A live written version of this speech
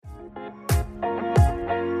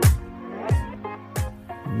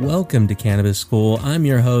Welcome to Cannabis School. I'm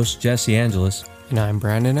your host, Jesse Angeles. And I'm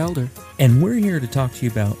Brandon Elder. And we're here to talk to you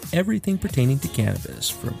about everything pertaining to cannabis,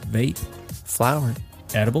 from vape, flower,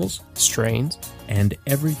 edibles, strains, and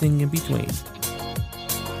everything in between.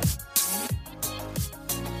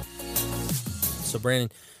 So, Brandon,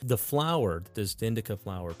 the flower, this indica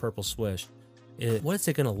flower, Purple Swish, what is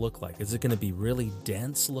it going to look like? Is it going to be really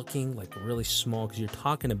dense looking, like really small? Because you're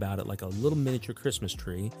talking about it like a little miniature Christmas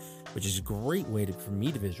tree, which is a great way for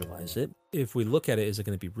me to visualize it. If we look at it, is it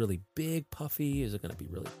going to be really big, puffy? Is it going to be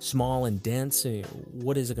really small and dense?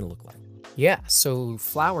 What is it going to look like? Yeah, so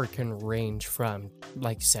flower can range from,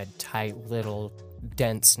 like you said, tight little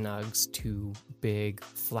dense nugs to big,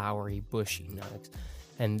 flowery, bushy nugs.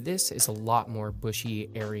 And this is a lot more bushy,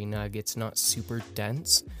 airy nug. It's not super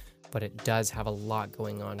dense, but it does have a lot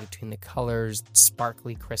going on between the colors,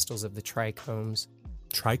 sparkly crystals of the trichomes.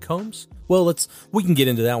 Trichomes? Well, we can get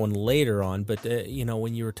into that one later on, but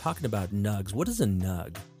when you were talking about nugs, what is a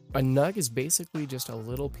nug? A nug is basically just a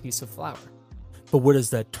little piece of flower. But what is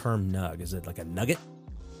that term nug? Is it like a nugget?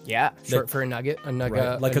 Yeah, short for a nugget. A nugget.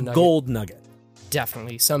 Right. Like a gold nugget.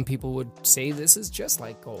 Definitely. Some people would say this is just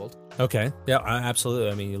like gold. Okay. Yeah,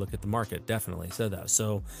 absolutely. I mean, you look at the market, definitely said that.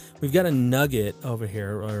 So we've got a nugget over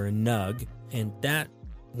here, or a nug, and that,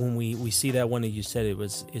 when we see that one that you said,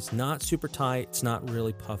 it's not super tight, it's not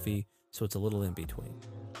really puffy, so it's a little in between.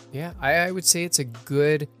 Yeah, I would say it's a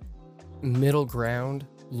good middle ground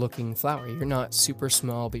looking flower. You're not super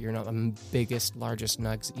small, but you're not the biggest, largest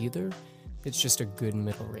nugs either. It's just a good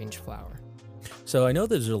middle range flower. So I know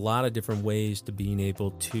there's a lot of different ways to being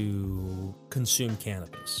able to consume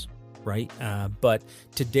cannabis, right? But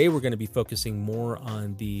today we're going to be focusing more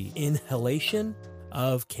on the inhalation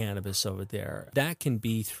of cannabis over there. That can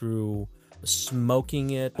be through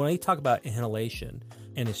smoking it. When I talk about inhalation,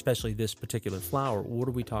 and especially this particular flower, what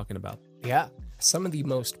are we talking about? Yeah, some of the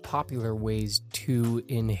most popular ways to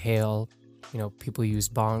inhale, people use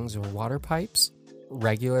bongs or water pipes.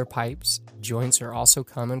 Regular pipes. Joints are also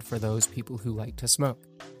common for those people who like to smoke.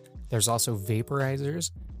 There's also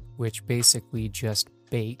vaporizers, which basically just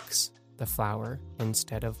bakes the flower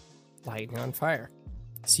instead of lighting on fire.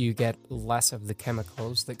 So you get less of the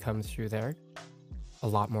chemicals that come through there, a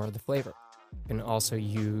lot more of the flavor. You can also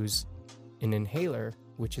use an inhaler,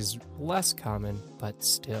 which is less common, but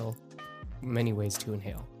still many ways to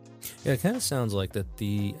inhale. Yeah, it kind of sounds like that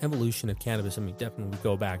the evolution of cannabis, definitely we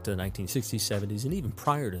go back to the 1960s, 70s, and even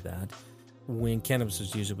prior to that, when cannabis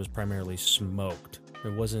was used, it was primarily smoked.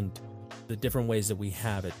 It wasn't the different ways that we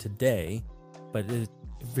have it today, but it's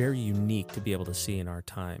very unique to be able to see in our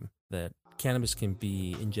time that cannabis can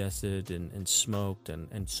be ingested and smoked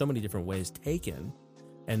and so many different ways taken.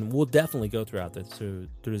 And we'll definitely go through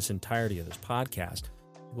this entirety of this podcast.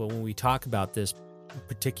 But when we talk about this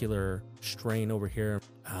particular strain over here,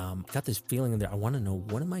 got this feeling in there. I want to know,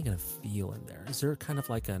 what am I going to feel in there? Is there kind of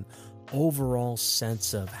like an overall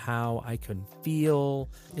sense of how I can feel?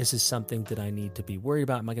 Is this something that I need to be worried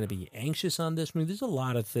about? Am I going to be anxious on this? There's a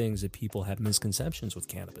lot of things that people have misconceptions with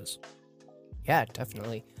cannabis. Yeah,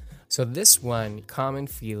 definitely. So this one, common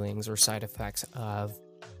feelings or side effects of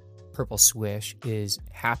Purple Swish is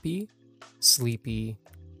happy, sleepy,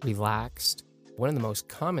 relaxed. One of the most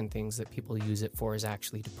common things that people use it for is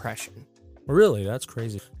actually depression. Really? That's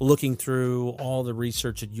crazy. Looking through all the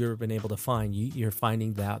research that you've been able to find, you're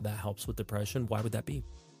finding that helps with depression. Why would that be?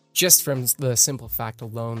 Just from the simple fact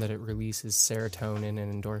alone that it releases serotonin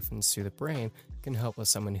and endorphins through the brain can help with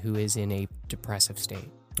someone who is in a depressive state.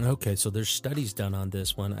 Okay, so there's studies done on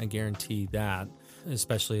this one. I guarantee that,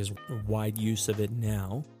 especially as wide use of it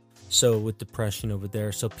now. So with depression over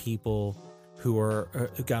there, so people who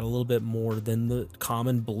got a little bit more than the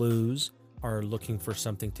common blues are looking for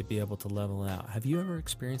something to be able to level out. Have you ever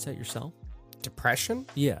experienced that yourself? Depression?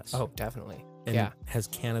 Yes. Oh, definitely. And yeah. Has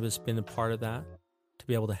cannabis been a part of that to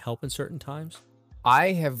be able to help in certain times?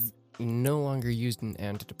 I have no longer used an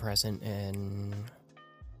antidepressant in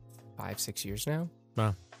 5-6 years now.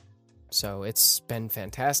 Wow. So it's been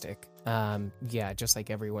fantastic. Yeah, just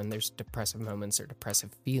like everyone, there's depressive moments or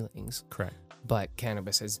depressive feelings. Correct. But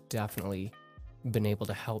cannabis has definitely been able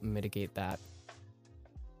to help mitigate that.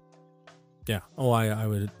 Yeah. Oh, I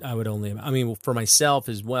would only, for myself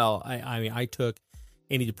as well, I took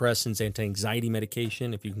antidepressants, anti-anxiety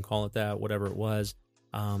medication, if you can call it that, whatever it was.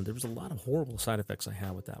 There was a lot of horrible side effects I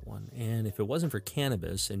had with that one. And if it wasn't for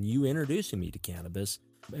cannabis and you introducing me to cannabis,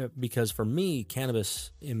 because for me, cannabis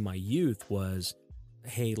in my youth was,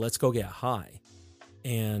 hey, let's go get high.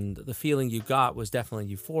 And the feeling you got was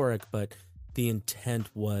definitely euphoric, but the intent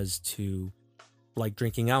was to, like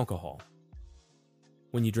drinking alcohol.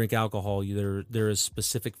 When you drink alcohol, there is a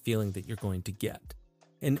specific feeling that you're going to get.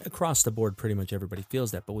 And across the board, pretty much everybody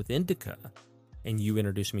feels that. But with indica, and you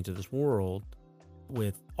introduced me to this world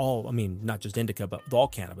with all, I mean, not just indica, but with all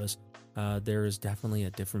cannabis, there is definitely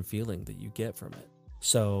a different feeling that you get from it.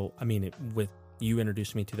 So, I mean, with you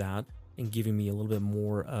introducing me to that and giving me a little bit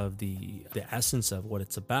more of the essence of what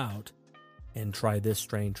it's about, and try this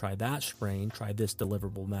strain, try that strain, try this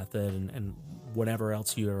deliverable method, and whatever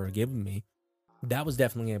else you are giving me, that was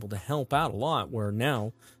definitely able to help out a lot. Where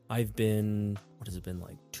now I've been, what has it been,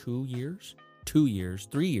 like 2 years? 2 years,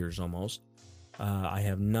 3 years almost. I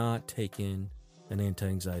have not taken an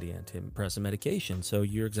anti-anxiety, antidepressant medication. So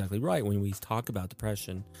you're exactly right. When we talk about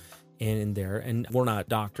depression and we're not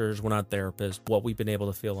doctors, we're not therapists. What we've been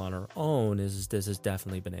able to feel on our own is this has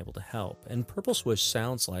definitely been able to help. And Purple Swish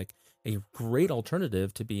sounds like a great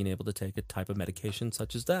alternative to being able to take a type of medication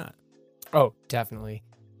such as that. Oh, definitely.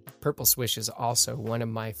 Purple Swish is also one of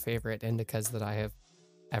my favorite indicas that I have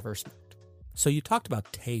ever smoked. So you talked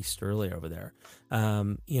about taste earlier over there.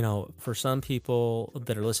 For some people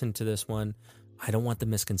that are listening to this one, I don't want the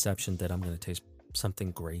misconception that I'm going to taste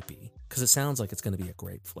something grapey, because it sounds like it's going to be a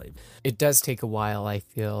grape flavor. It does take a while, I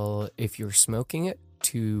feel, if you're smoking it,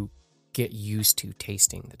 to get used to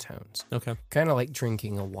tasting the tones. Okay. Kind of like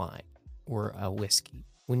drinking a wine or a whiskey.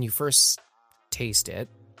 When you first taste it,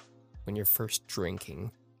 when you're first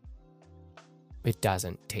drinking, it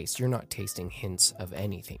doesn't taste. You're not tasting hints of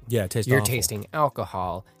anything. Yeah, it tastes You're awful. tasting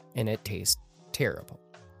alcohol, and it tastes terrible.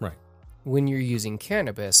 Right. When you're using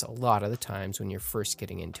cannabis, a lot of the times when you're first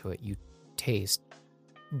getting into it, you taste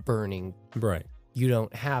burning. Right. You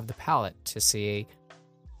don't have the palate to say,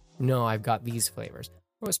 no, I've got these flavors.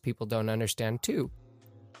 Most people don't understand, too,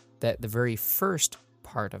 that the very first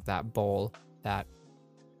part of that bowl, that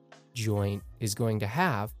joint, is going to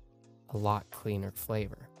have a lot cleaner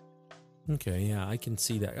flavor. Okay, yeah, I can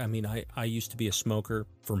see that. I mean, I used to be a smoker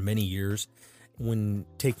for many years. When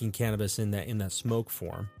taking cannabis in that smoke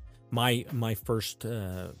form, my first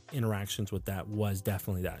interactions with that was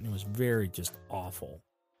definitely that, and it was very just awful.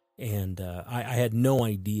 And I had no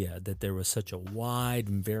idea that there was such a wide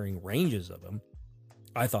and varying ranges of them.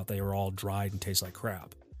 I thought they were all dried and taste like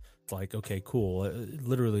crap. It's like, okay, cool.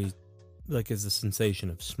 Literally, like, is the sensation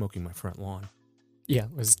of smoking my front lawn. Yeah,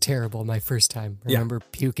 it was terrible my first time. I remember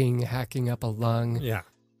puking, hacking up a lung. Yeah.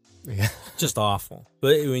 Yeah. Just awful.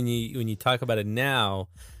 But when you talk about it now,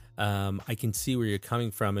 I can see where you're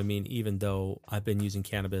coming from. I mean, even though I've been using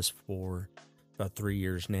cannabis for about 3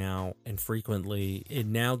 years now, and frequently, it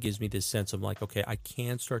now gives me this sense of like, okay, I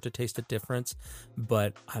can start to taste the difference,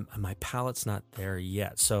 but my palate's not there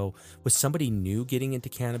yet. So with somebody new getting into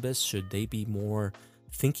cannabis, should they be more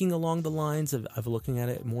thinking along the lines of looking at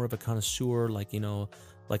it more of a connoisseur, like,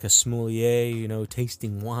 like a sommelier,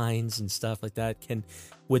 tasting wines and stuff like that?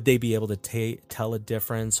 Would they be able to tell a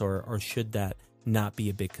difference, or should that not be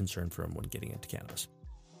a big concern for them when getting into cannabis?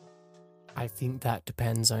 I think that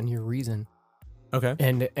depends on your reason. Okay.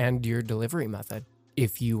 And your delivery method.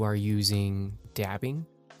 If you are using dabbing,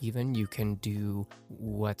 even, you can do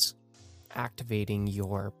what's activating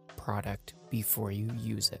your product before you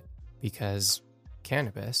use it. Because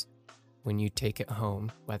cannabis, when you take it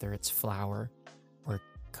home, whether it's flower or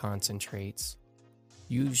concentrates,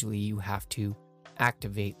 usually you have to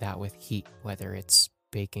activate that with heat, whether it's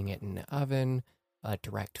baking it in the oven, a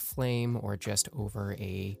direct flame, or just over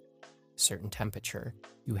a certain temperature.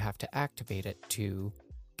 You have to activate it to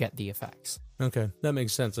get the effects. Okay, that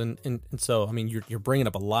makes sense. And so, I mean, you're bringing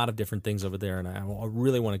up a lot of different things over there, and I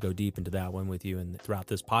really want to go deep into that one with you and throughout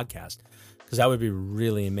this podcast, because that would be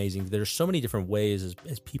really amazing. There's so many different ways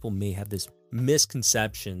as people may have this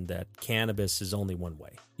misconception that cannabis is only one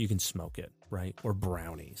way. You can smoke it, right? Or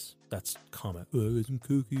brownies. That's common. Oh, I got some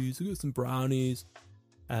cookies, I got some brownies.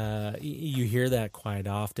 You hear that quite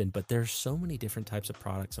often, but there's so many different types of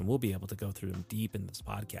products, and we'll be able to go through them deep in this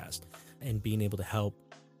podcast, and being able to help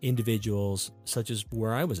individuals such as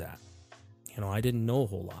where I was at. I didn't know a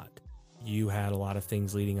whole lot. You had a lot of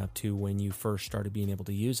things leading up to when you first started being able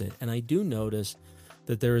to use it. And I do notice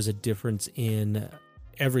that there is a difference in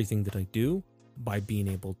everything that I do by being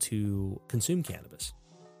able to consume cannabis,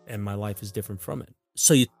 and my life is different from it.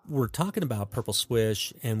 So we're talking about Purple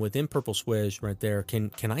Swish, and within Purple Swish right there,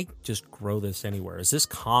 can I just grow this anywhere? Is this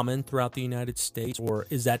common throughout the United States, or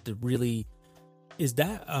is that a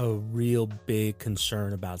real big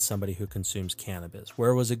concern about somebody who consumes cannabis?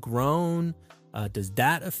 Where was it grown? Does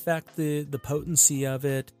that affect the potency of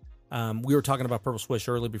it? We were talking about Purple Swish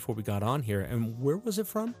earlier before we got on here, and where was it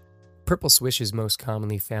from? Purple Swish is most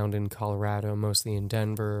commonly found in Colorado, mostly in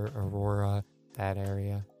Denver, Aurora, that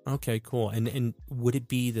area. Okay, cool. And would it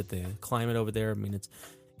be that the climate over there, I mean, it's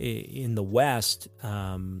in the West,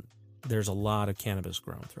 there's a lot of cannabis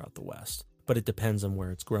grown throughout the West, but it depends on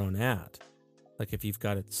where it's grown at. Like if you've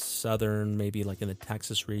got it southern, maybe like in the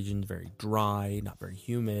Texas region, very dry, not very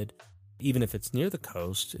humid. Even if it's near the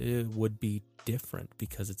coast, it would be different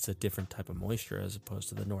because it's a different type of moisture as opposed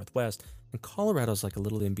to the Northwest. And Colorado's like a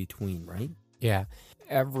little in between, right? Yeah.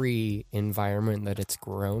 Every environment that it's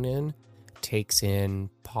grown in takes in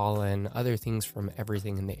pollen, other things from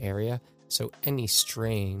everything in the area. So any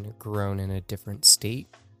strain grown in a different state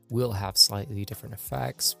will have slightly different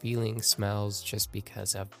effects, feelings, smells, just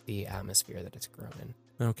because of the atmosphere that it's grown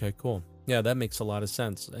in. Okay, cool. Yeah, that makes a lot of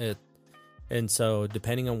sense. And so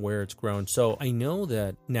depending on where it's grown. So I know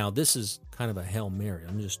that now this is kind of a Hail Mary.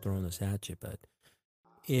 I'm just throwing this at you. But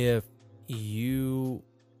if you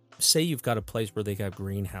say you've got a place where they got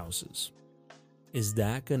greenhouses, is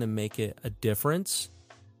that going to make it a difference?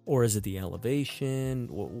 Or is it the elevation?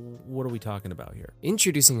 What are we talking about here?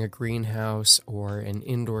 Introducing a greenhouse or an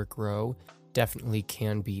indoor grow definitely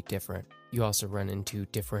can be different. You also run into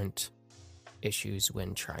different issues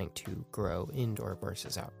when trying to grow indoor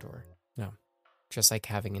versus outdoor. Yeah. Just like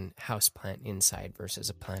having a house plant inside versus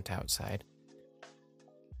a plant outside.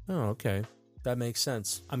 Oh, okay. That makes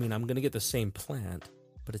sense. I mean, I'm going to get the same plant,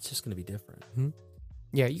 but it's just going to be different.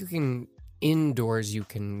 Yeah, indoors you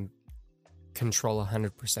can control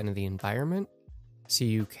 100% of the environment, so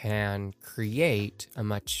you can create a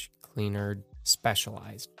much cleaner,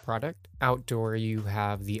 specialized product. Outdoor, you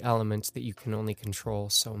have the elements that you can only control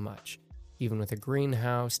so much. Even with a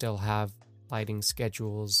greenhouse, they'll have lighting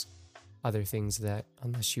schedules, other things that,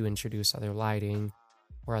 unless you introduce other lighting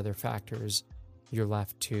or other factors, you're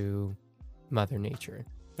left to Mother Nature.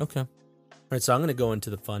 Okay. All right, so I'm going to go into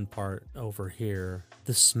the fun part over here,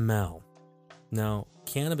 the smell. Now,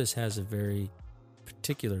 cannabis has a very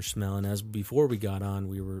particular smell, and as before we got on,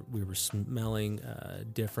 we were smelling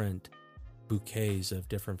different bouquets of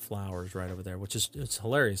different flowers right over there, which is it's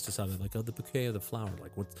hilarious to sound like, oh, the bouquet of the flower,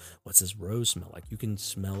 like what's this rose smell like? You can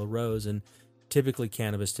smell a rose, and typically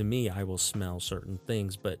cannabis to me, I will smell certain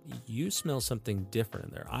things, but you smell something different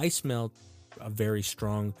in there. I smell a very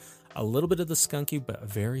strong, a little bit of the skunky, but a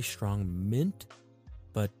very strong mint,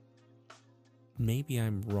 but maybe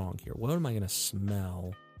I'm wrong here. What am I going to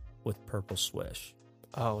smell with Purple Swish?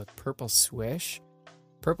 Oh, with Purple Swish?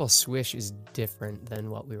 Purple Swish is different than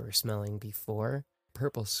what we were smelling before.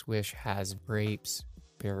 Purple Swish has grapes,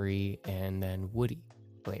 berry, and then woody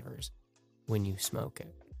flavors when you smoke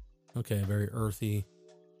it. Okay, very earthy.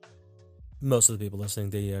 Most of the people listening,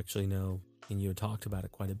 they actually know, and you had talked about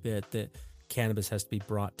it quite a bit, that cannabis has to be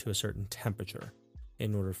brought to a certain temperature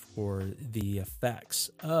in order for the effects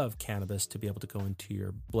of cannabis to be able to go into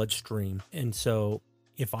your bloodstream. And so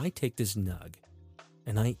if I take this nug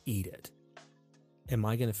and I eat it, am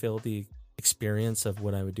I going to feel the experience of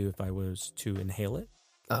what I would do if I was to inhale it?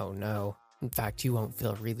 Oh, no. In fact, you won't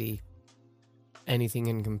feel really anything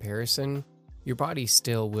in comparison. Your body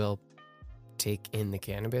still will take in the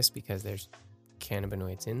cannabis because there's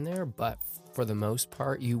cannabinoids in there, but for the most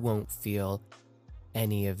part, you won't feel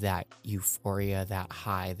any of that euphoria, that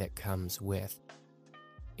high that comes with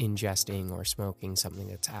ingesting or smoking something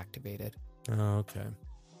that's activated. Oh, okay.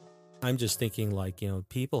 I'm just thinking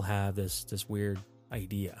people have this weird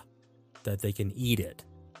idea that they can eat it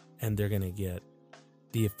and they're going to get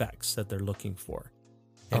the effects that they're looking for.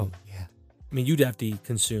 And, yeah. I mean, you'd have to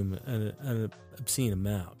consume an obscene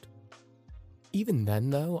amount. Even then,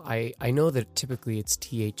 though, I know that typically it's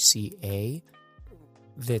THCA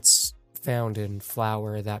that's found in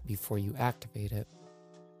flower that before you activate it.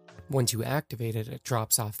 Once you activate it, it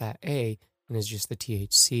drops off that A and is just the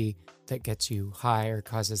THC that gets you high or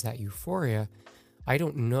causes that euphoria. I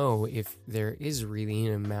don't know if there is really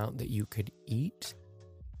an amount that you could eat.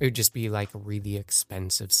 It would just be like a really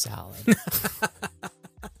expensive salad.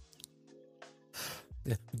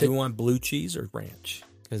 Do you want blue cheese or ranch?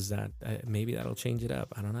 Because that maybe that'll change it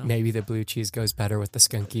up. I don't know. Maybe the blue cheese goes better with the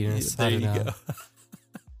skunkiness. There you go.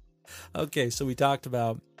 Okay, so we talked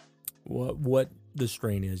about what the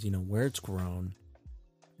strain is, where it's grown,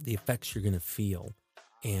 the effects you're going to feel,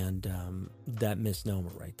 and that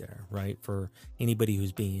misnomer right there, right? For anybody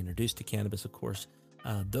who's being introduced to cannabis, of course,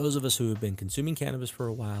 those of us who have been consuming cannabis for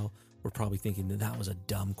a while, we're probably thinking that was a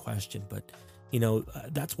dumb question, but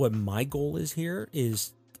that's what my goal is here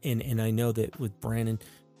is, and I know that with Brandon,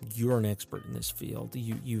 you're an expert in this field.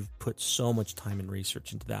 You've put so much time and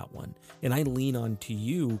research into that one. And I lean on to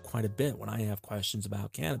you quite a bit when I have questions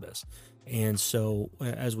about cannabis. And so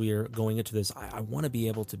as we are going into this, I want to be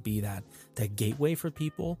able to be that gateway for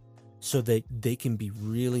people so that they can be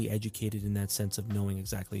really educated in that sense of knowing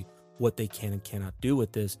exactly what they can and cannot do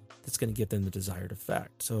with this that's going to give them the desired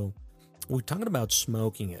effect. So we're talking about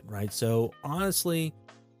smoking it, right? So honestly,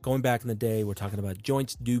 going back in the day, we're talking about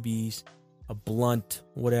joints, doobies, a blunt,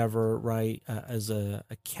 whatever, right? As a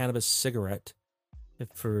cannabis cigarette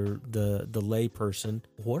for the lay person.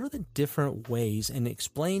 What are the different ways? And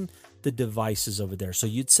explain the devices over there. So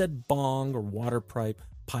you'd said bong or water pipe.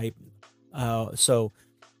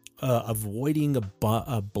 Avoiding a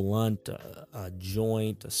blunt, a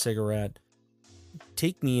joint, a cigarette.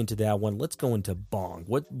 Take me into that one. Let's go into bong.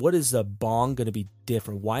 What is a bong going to be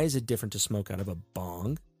different? Why is it different to smoke out of a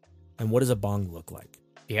bong? And what does a bong look like?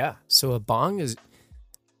 Yeah. So a bong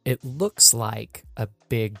it looks like a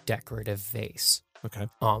big decorative vase. Okay.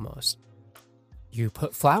 Almost. You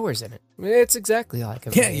put flowers in it. It's exactly like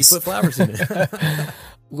a vase. Yeah, you put flowers in it.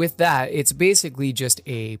 With that, it's basically just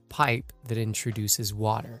a pipe that introduces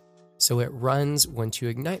water. So it runs, once you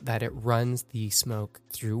ignite that, it runs the smoke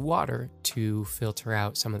through water to filter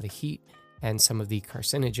out some of the heat and some of the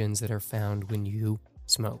carcinogens that are found when you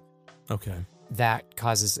smoke. Okay. That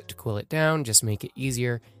causes it to cool it down, just make it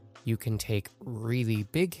easier. You can take really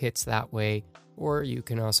big hits that way, or you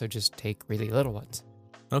can also just take really little ones.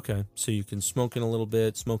 Okay. So you can smoke in a little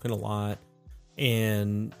bit, smoke in a lot,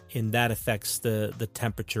 and that affects the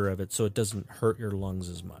temperature of it, so it doesn't hurt your lungs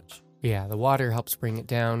as much. Yeah, the water helps bring it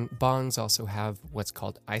down. Bongs also have what's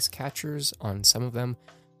called ice catchers on some of them,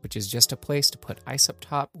 which is just a place to put ice up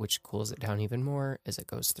top, which cools it down even more as it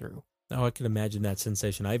goes through. Oh, I can imagine that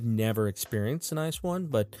sensation. I've never experienced an ice one,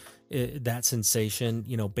 but that sensation,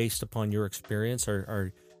 based upon your experience,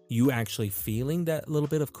 are you actually feeling that little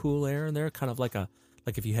bit of cool air in there? Kind of like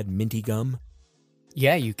if you had minty gum?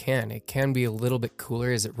 Yeah, you can. It can be a little bit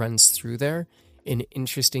cooler as it runs through there. An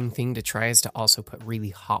interesting thing to try is to also put really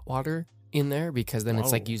hot water in there, because then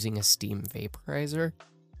it's like using a steam vaporizer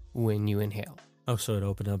when you inhale. Oh, so it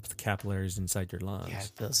opened up the capillaries inside your lungs. Yeah,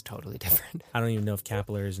 it feels totally different. I don't even know if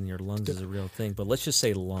capillaries in your lungs is a real thing, but let's just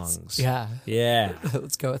say lungs. Yeah. Yeah.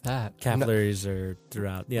 Let's go with that. Capillaries are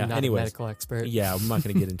throughout. Yeah. I'm not Anyways, a medical expert. Yeah, I'm not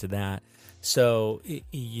going to get into that. So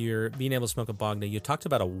you're being able to smoke a bong. Now, you talked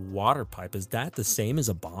about a water pipe. Is that the same as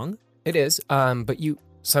a bong? It is, but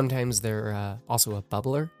sometimes they're also a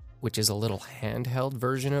bubbler, which is a little handheld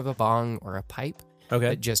version of a bong or a pipe. Okay.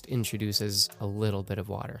 That just introduces a little bit of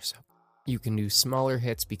water. So you can do smaller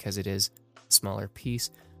hits because it is a smaller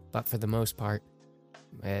piece, but for the most part,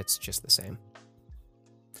 it's just the same.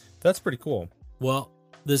 That's pretty cool. Well,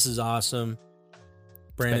 this is awesome.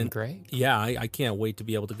 Brandon, it's been great. Yeah, I can't wait to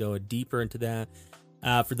be able to go deeper into that.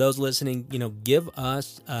 For those listening, give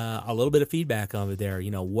us a little bit of feedback over there.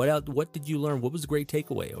 What did you learn? What was a great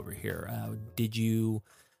takeaway over here? Did you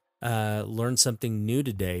learn something new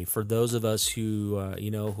today? For those of us who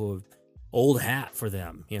have old hat for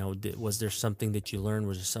them, was there something that you learned?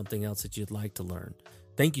 Was there something else that you'd like to learn?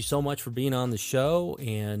 Thank you so much for being on the show.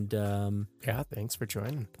 And yeah, thanks for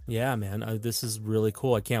joining. Yeah, man, this is really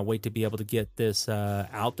cool. I can't wait to be able to get this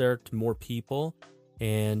out there to more people.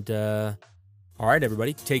 And all right,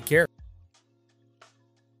 everybody, take care.